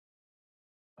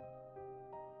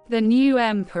The new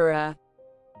emperor.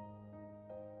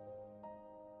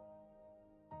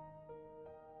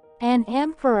 An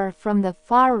emperor from the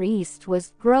Far East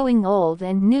was growing old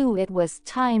and knew it was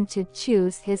time to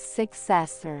choose his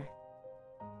successor.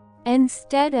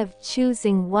 Instead of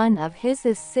choosing one of his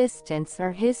assistants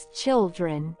or his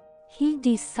children, he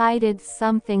decided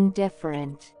something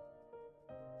different.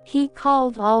 He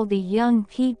called all the young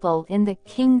people in the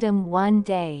kingdom one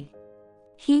day.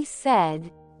 He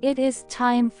said, "It is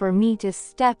time for me to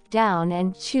step down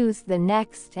and choose the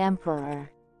next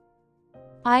emperor.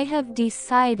 I have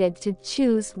decided to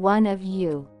choose one of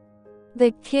you."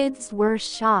 The kids were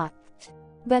shocked.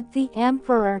 But the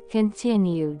emperor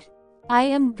continued, "I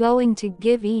am going to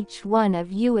give each one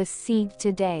of you a seed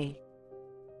today.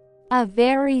 A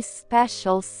very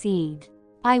special seed.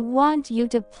 I want you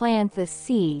to plant the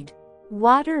seed,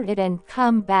 water it and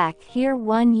come back here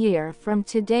 1 year from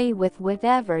today with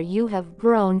whatever you have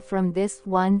grown from this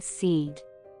one seed.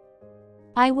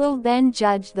 I will then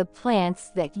judge the plants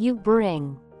that you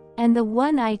bring, and the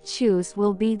one I choose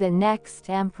will be the next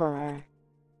emperor."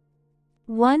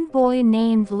 One boy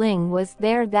named Ling was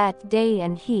there that day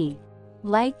and he,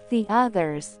 like the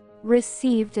others,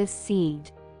 received a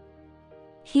seed.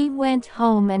 He went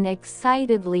home and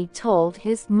excitedly told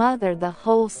his mother the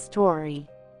whole story.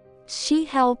 She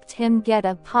helped him get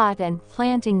a pot and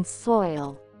planting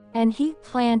soil, and he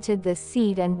planted the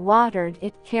seed and watered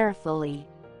it carefully.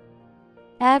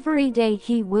 Every day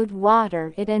he would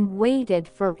water it and waited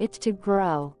for it to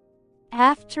grow.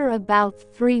 After about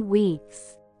 3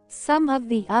 weeks, some of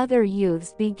the other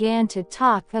youths began to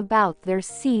talk about their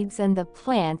seeds and the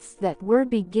plants that were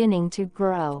beginning to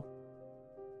grow.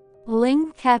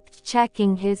 Ling kept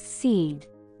checking his seed,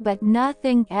 but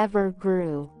nothing ever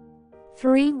grew.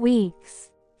 3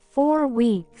 weeks, 4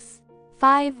 weeks,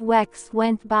 5 weeks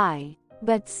went by,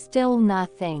 but still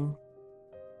nothing.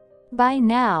 By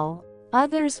now,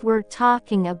 others were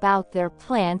talking about their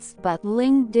plants, but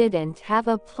Ling didn't have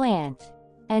a plant,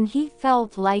 and he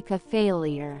felt like a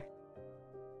failure.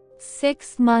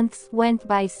 6 months went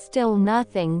by, still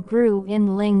nothing grew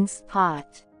in Ling's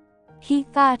pot. He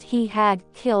thought he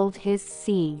had killed his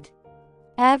seed.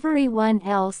 Everyone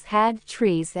else had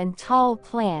trees and tall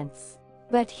plants,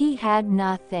 but he had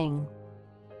nothing.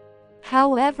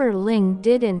 However, Ling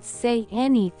didn't say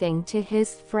anything to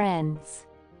his friends.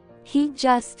 He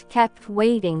just kept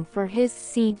waiting for his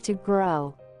seed to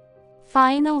grow.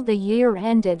 Finally, the year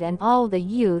ended and all the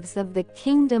youths of the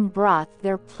kingdom brought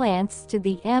their plants to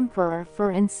the emperor for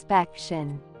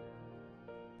inspection.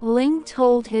 Ling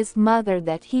told his mother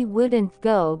that he wouldn't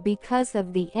go because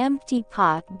of the empty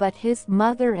pot, but his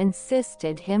mother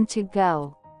insisted him to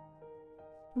go.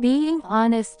 Being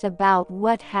honest about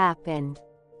what happened,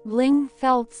 Ling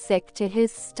felt sick to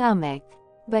his stomach,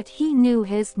 but he knew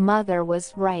his mother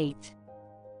was right.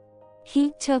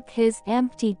 He took his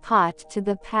empty pot to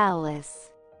the palace.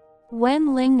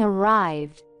 When Ling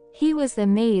arrived, he was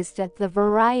amazed at the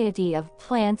variety of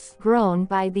plants grown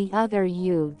by the other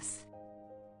youths.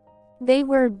 They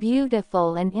were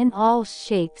beautiful and in all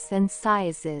shapes and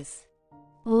sizes.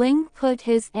 Ling put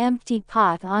his empty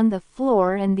pot on the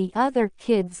floor and the other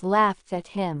kids laughed at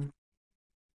him.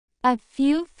 A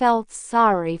few felt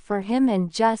sorry for him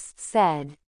and just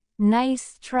said,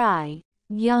 "Nice try,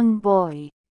 young boy."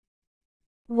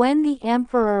 When the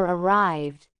emperor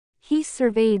arrived, he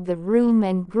surveyed the room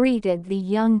and greeted the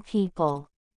young people.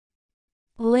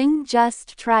 Ling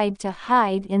just tried to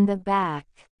hide in the back.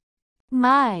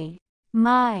 My,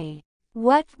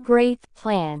 what great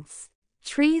plants,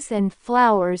 trees and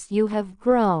flowers you have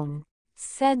grown,"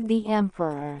 said the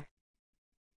emperor.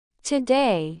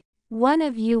 "Today, one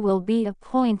of you will be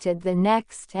appointed the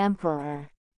next emperor."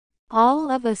 All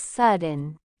of a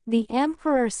sudden, the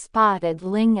emperor spotted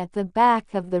Ling at the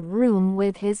back of the room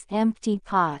with his empty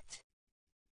pot.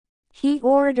 He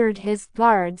ordered his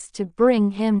guards to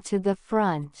bring him to the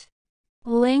front.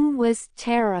 Ling was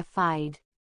terrified.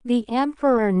 "The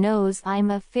emperor knows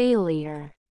I'm a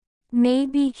failure.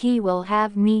 Maybe he will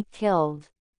have me killed."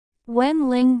 When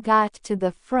Ling got to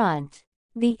the front,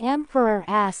 the emperor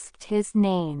asked his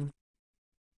name.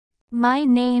 "My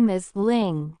name is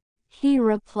Ling," he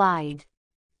replied.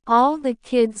 All the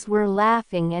kids were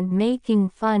laughing and making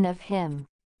fun of him.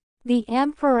 The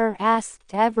emperor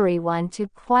asked everyone to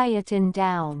quieten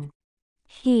down.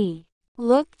 He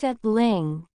looked at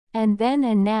Ling, and then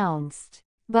announced,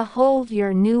 "Behold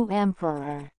your new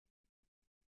emperor.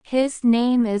 His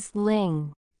name is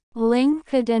Ling." Ling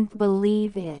couldn't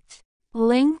believe it.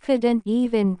 Ling couldn't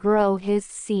even grow his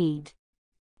seed.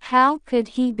 How could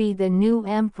he be the new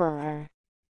emperor?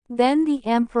 Then the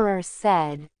emperor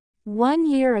said, "1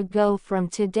 year ago from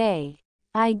today,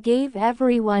 I gave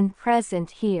everyone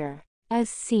present here a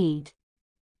seed.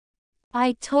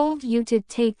 I told you to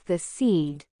take the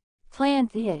seed,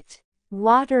 plant it,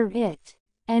 water it,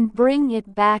 and bring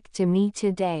it back to me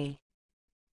today.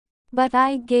 But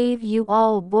I gave you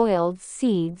all boiled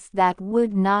seeds that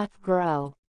would not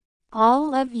grow.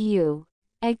 All of you,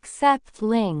 except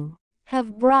Ling,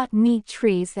 have brought me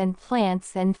trees and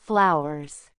plants and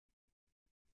flowers.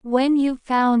 When you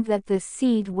found that the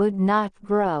seed would not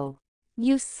grow,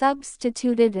 you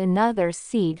substituted another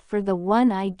seed for the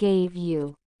one I gave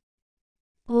you.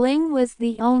 Ling was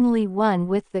the only one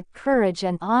with the courage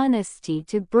and honesty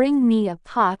to bring me a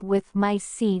pot with my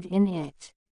seed in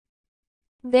it.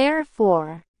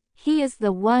 Therefore, he is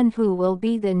the one who will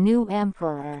be the new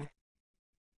emperor.